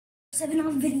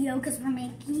7-off video because we're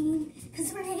making,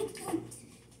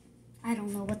 I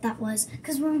don't know what that was,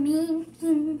 because we're making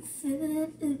food,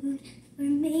 we're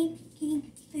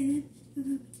making food,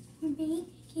 we're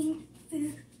making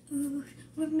food,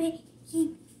 we're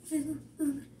making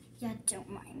food. Yeah, don't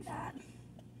mind that.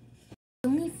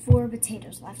 There's only 4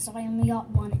 potatoes left, so I only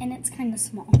got 1, and it's kind of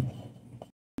small. I'm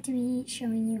going to be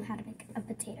showing you how to make a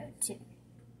potato too.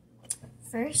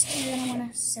 First, you're going to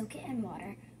want to soak it in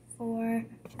water for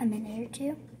a minute or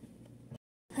 2.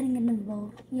 Putting it in the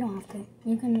bowl. You don't have to.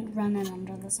 You can run it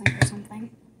under the sink or something.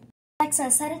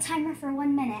 Alexa, set a timer for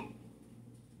 1 minute.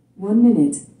 1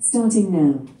 minute, starting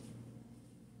now.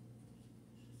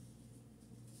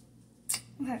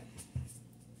 Okay.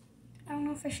 I don't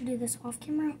know if I should do this off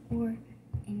camera or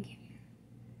in camera.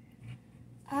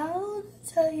 I'll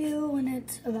tell you when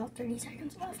it's about 30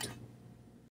 seconds left.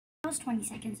 That was 20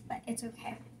 seconds, but it's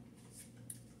okay.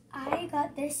 I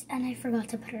got this and I forgot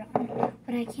to put it on,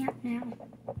 but I can't now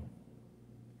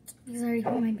because I already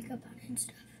put my makeup on and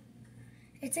stuff.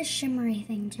 It's a shimmery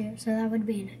thing too, so that would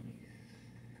be in it.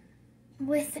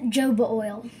 With jojoba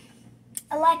oil.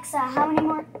 Alexa, how many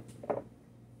more?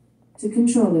 To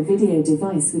control a video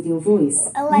device with your voice,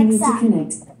 Alexa. you need to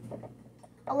connect.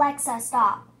 Alexa,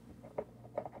 stop.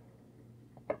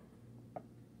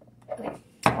 Okay.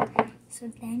 So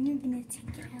then you're gonna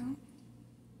take it out.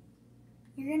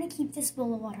 You're gonna keep this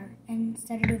bowl of water and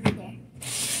set it over there.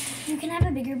 You can have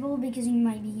a bigger bowl because you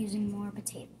might be using more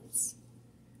potatoes.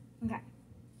 Okay.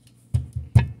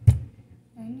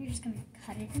 Then you're just gonna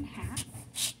cut it in half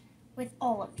with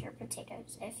all of your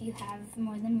potatoes. If you have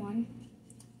more than one,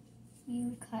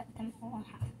 you cut them all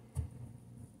in half.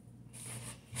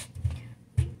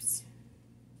 Oops.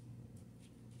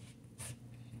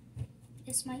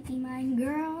 This might be my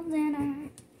girl dinner.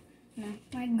 No,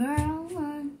 my girl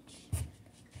lunch.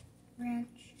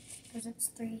 Ranch, because it's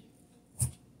 3.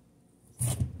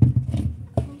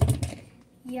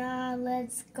 Yeah,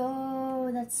 let's go.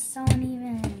 That's so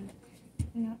uneven.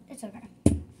 No, it's okay.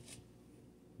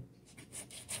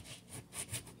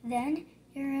 Then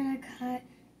you're gonna cut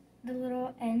the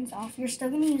little ends off. You're still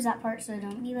gonna use that part, so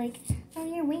don't be like, oh,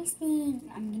 you're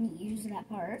wasting. I'm gonna use that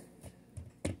part.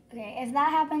 Okay, if that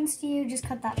happens to you, just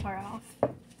cut that part off.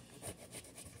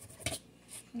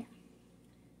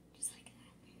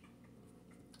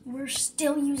 We're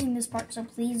still using this part, so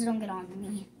please don't get on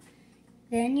me.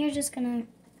 Then you're just gonna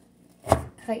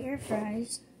cut your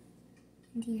fries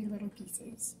into your little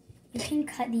pieces. You can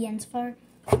cut the ends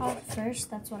off first.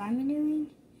 That's what I'm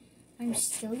doing. I'm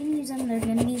still gonna use them. They're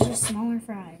gonna be just smaller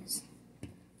fries.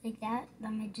 Like that.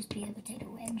 That might just be a potato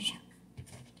wedge.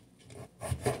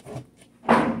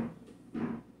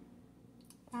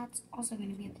 That's also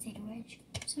gonna be a potato wedge.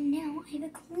 So now I have a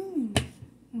clean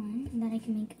one that I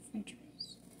can make french fries.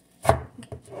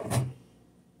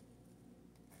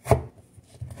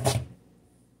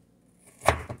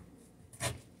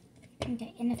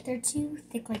 Okay, and if they're too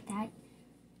thick like that,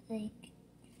 like,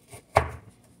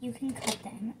 you can cut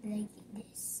them like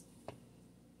this.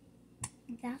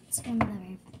 That's one of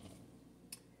the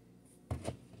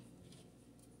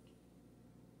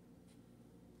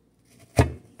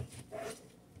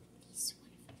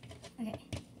okay,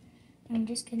 I'm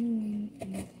just cutting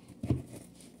them.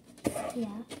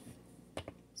 Yeah.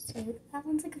 So that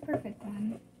one's like a perfect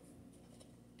one.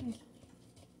 Okay.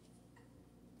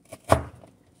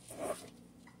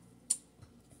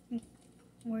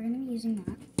 We're gonna be using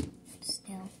that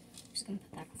still. I'm just gonna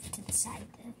put that off to the side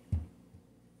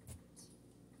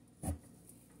though.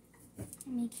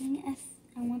 I'm making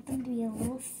I want them to be a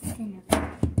little thinner,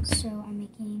 so I'm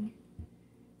making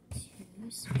 2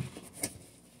 small.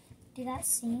 Do that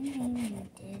same thing you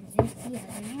did with the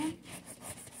other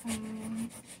one.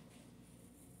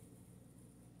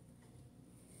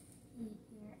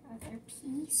 Your other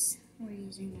piece, we're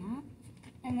using that.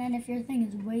 And then if your thing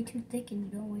is way too thick and you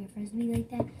don't want your fries to be like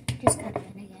that, just cut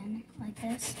it again, like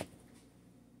this.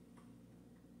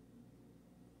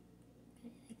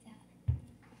 Put it like that.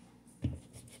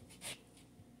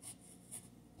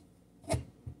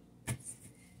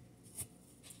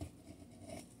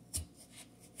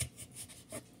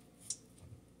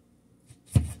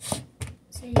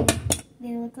 So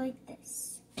they look like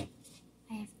this.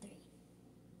 I have 3.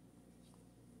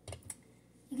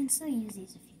 You can still use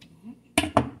these if you want.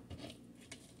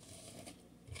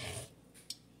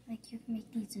 Like, you can make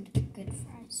these into good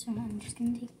fries. So I'm just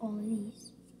going to take all of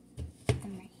these, put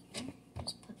them right here.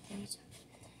 Just put these.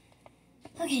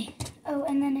 Okay. Oh,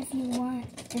 and then if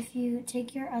you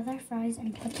take your other fries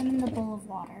and put them in the bowl of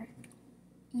water,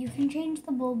 you can change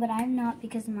the bowl, but I'm not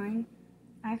because mine,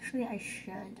 actually I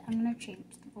should. I'm going to change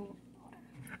the bowl of water.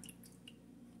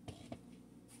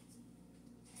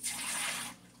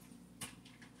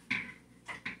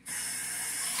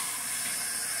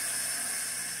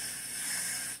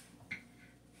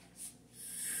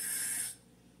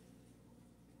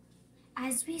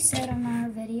 as we said on our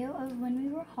video of when we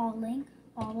were hauling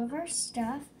all of our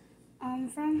stuff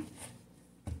from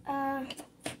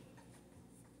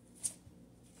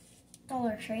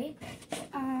Dollar Tree,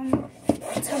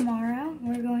 tomorrow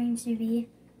we're going to be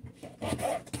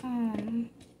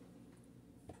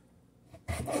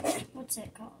what's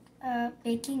it called?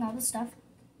 Baking all the stuff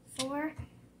for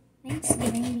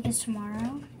Thanksgiving, because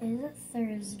tomorrow is a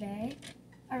Thursday,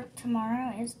 or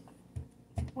tomorrow is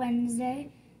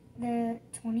Wednesday, the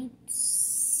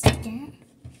 22nd.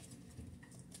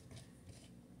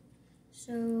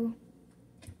 So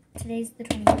today's the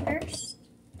 21st.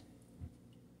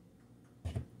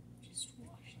 Just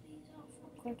wash these off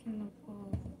real quick in the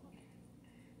bowl.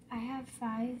 I have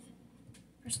 5%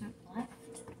 left.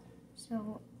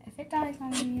 So if it dies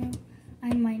on you,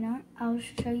 I might not. I'll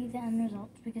show you the end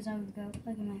results because I would go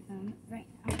plug in my phone right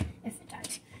now if it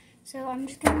dies. So I'm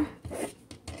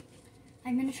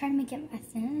gonna try to make it as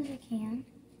thin as I can.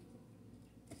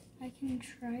 I can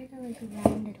try to like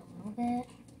round it a little bit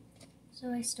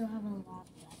so I still have a lot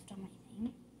left on my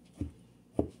thing.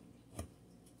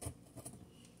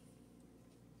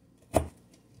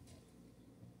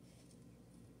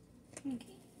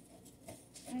 Okay,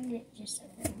 round it just a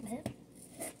little bit.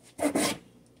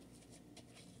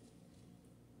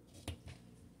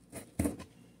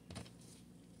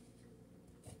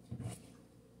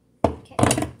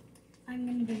 I'm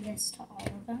going to do this to all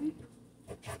of them.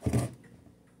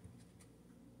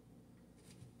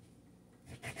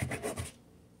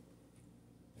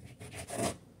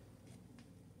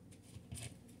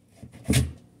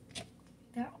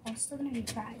 They're all still going to be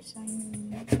fried, so I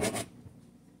need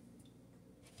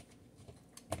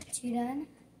 2 done,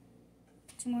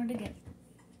 2 more to go.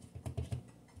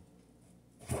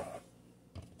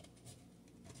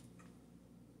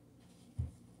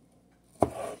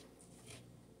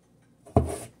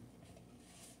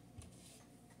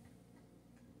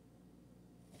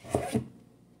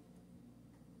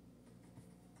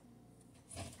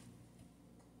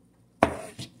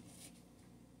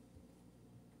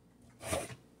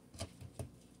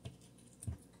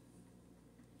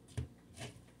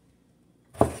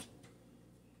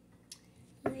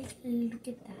 Look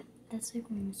at that. That's like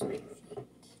almost my feet.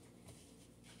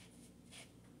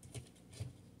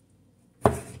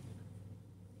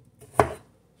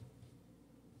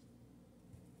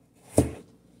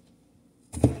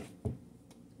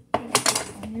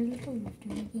 All your little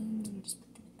lifting games and just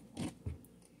put them in the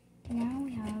bowl. Now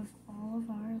we have all of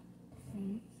our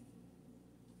things.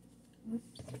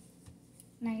 Oops.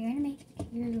 Now you're gonna make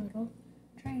your little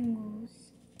triangles.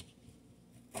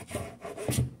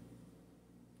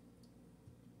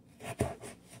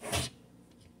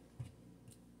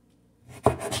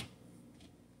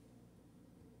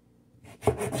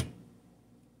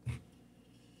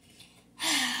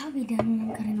 I'll be done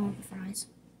when I'm cutting all the fries.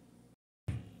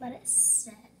 Let it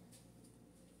set.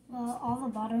 Well, all the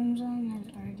bottoms of them has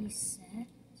already set,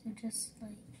 so just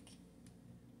like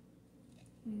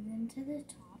move them to the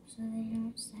top so they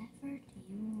don't set for too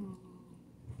long.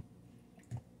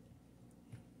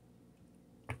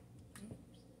 Oops.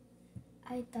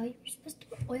 I thought you were supposed to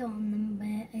put oil on them,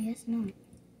 but I guess not.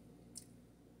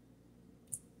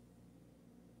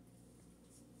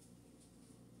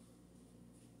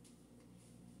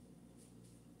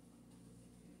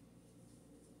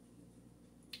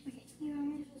 Okay, you're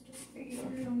only supposed to put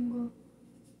your longer.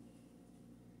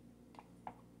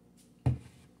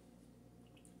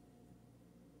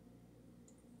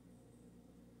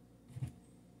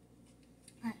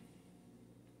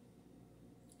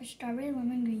 A strawberry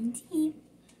lemon green tea.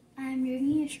 I'm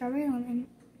drinking a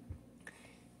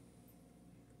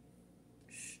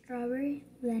strawberry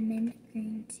lemon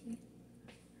green tea.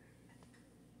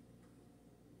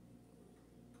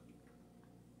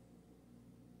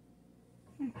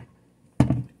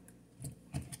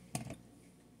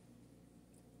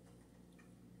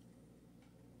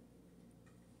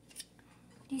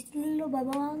 These little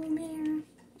bubbles in there.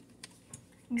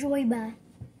 Joy Bar.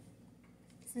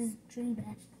 This is Joy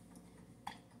Bar.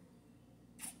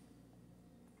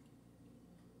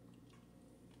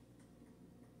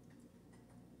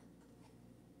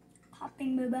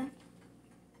 Popping booba.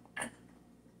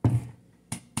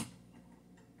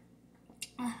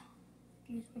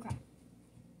 Okay.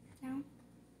 Now,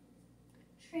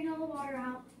 strain all the water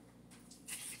out.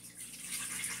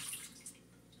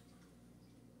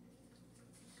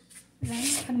 Then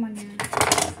put them on the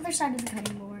other side of the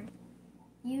cutting board.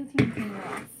 You can clean it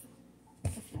off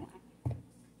if you want.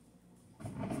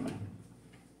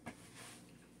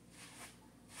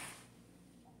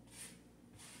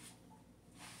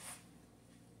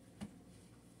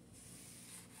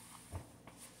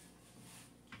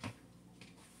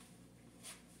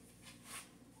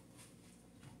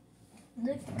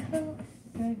 the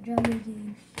color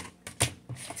jelly.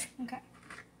 Okay.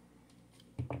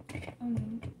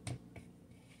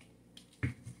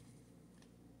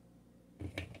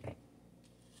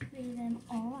 Lay them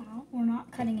all out. We're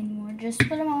not cutting anymore. Just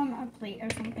put them on a plate or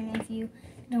something if you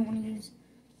don't want to use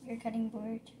your cutting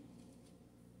board.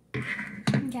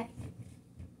 Okay.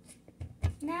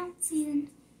 Now season.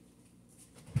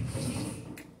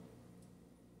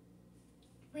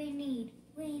 We need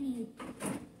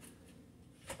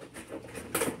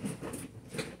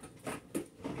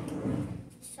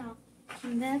salt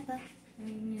and pepper.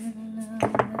 We need a little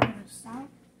bit of salt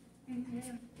and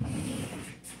pepper.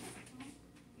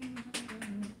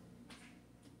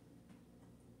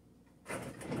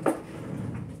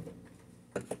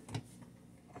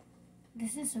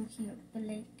 This is so cute, but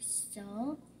like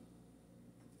so.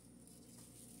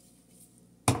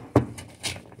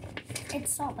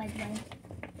 It's salt, by the way.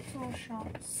 Full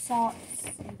salt.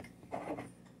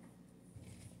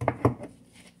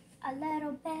 A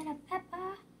little bit of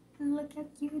pepper. Look how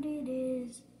cute it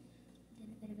is.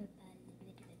 A little bit of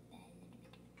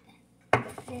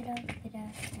pepper.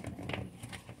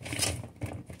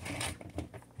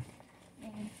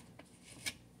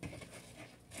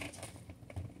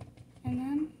 And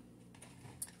then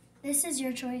this is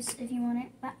your choice if you want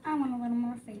it, but I want a little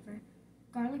more flavor.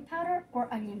 Garlic powder or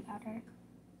onion powder?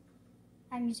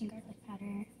 I'm using garlic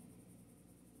powder.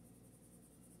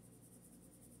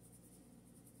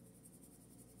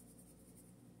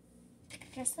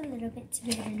 Just a little bit to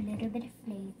give it a little bit of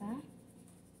flavor.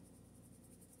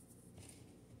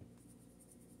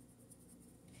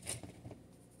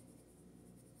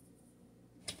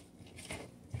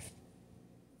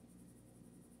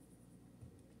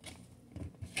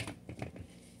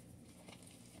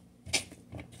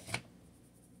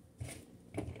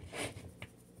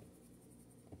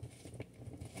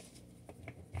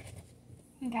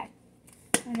 Okay,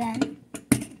 then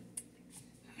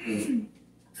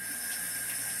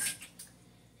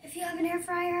if you have an air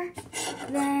fryer,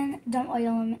 then don't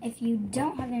oil them. If you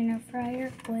don't have an air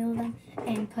fryer, oil them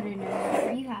and put it in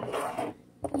whatever you have.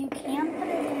 You can put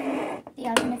it in the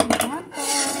oven if you want,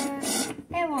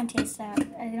 or it won't taste that.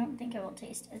 I don't think it will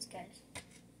taste as good.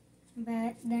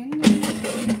 But then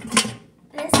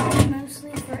this is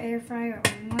mostly for air fryer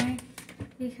only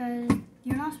because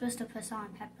you're not supposed to put salt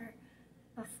and pepper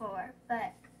before,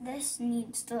 but this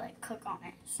needs to like cook on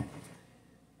it. So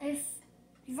if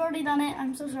you've already done it,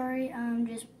 I'm so sorry.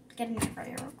 Just get an air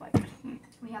fryer real quick.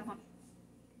 We have one.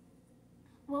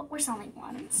 Well, we're selling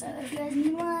one, so if you guys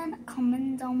need one,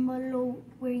 comment down below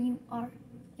where you are.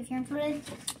 If you're in Florida,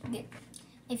 good.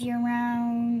 If you're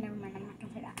around, never mind, I'm not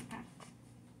gonna say that.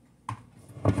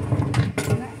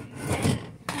 Alright.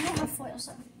 I don't have foil,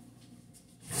 so.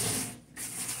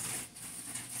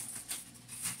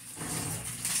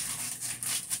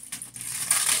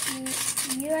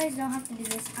 You guys don't have to do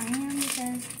this. I am,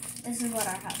 because this is what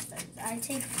our house does. I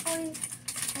take foil,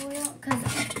 because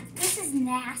this is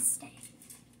nasty.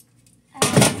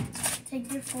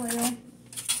 Take your foil and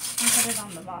put it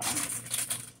on the bottom.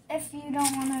 If you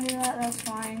don't want to do that, that's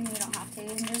fine. You don't have to.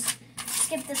 You can just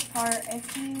skip this part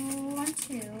if you want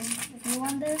to. If you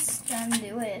want this, then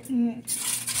do it.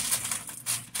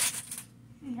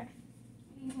 Okay.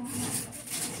 You want that.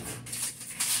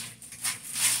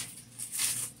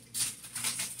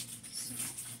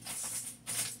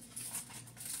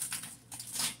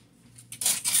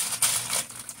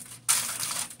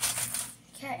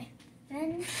 Okay,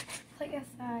 then put your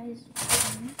fries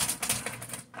in.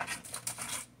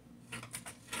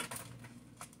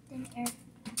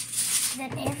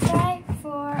 Then air fry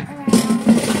for around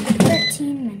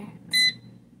 13 minutes.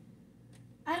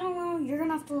 I don't know, you're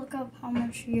gonna have to look up how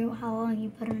long you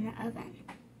put in the oven.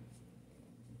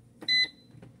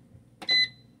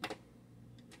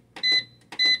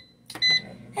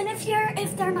 And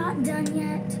if they're not done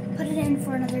yet, put it in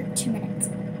for another 2 minutes.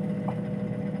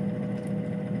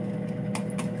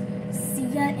 See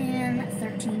ya in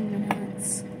 13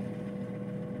 minutes.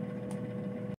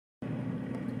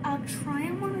 I'll try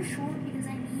them on a short because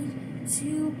I need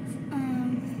to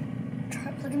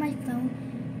plug in my phone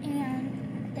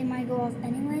and they might go off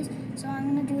anyways. So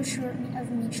I'm gonna do a short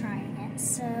of me trying it.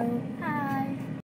 So, bye.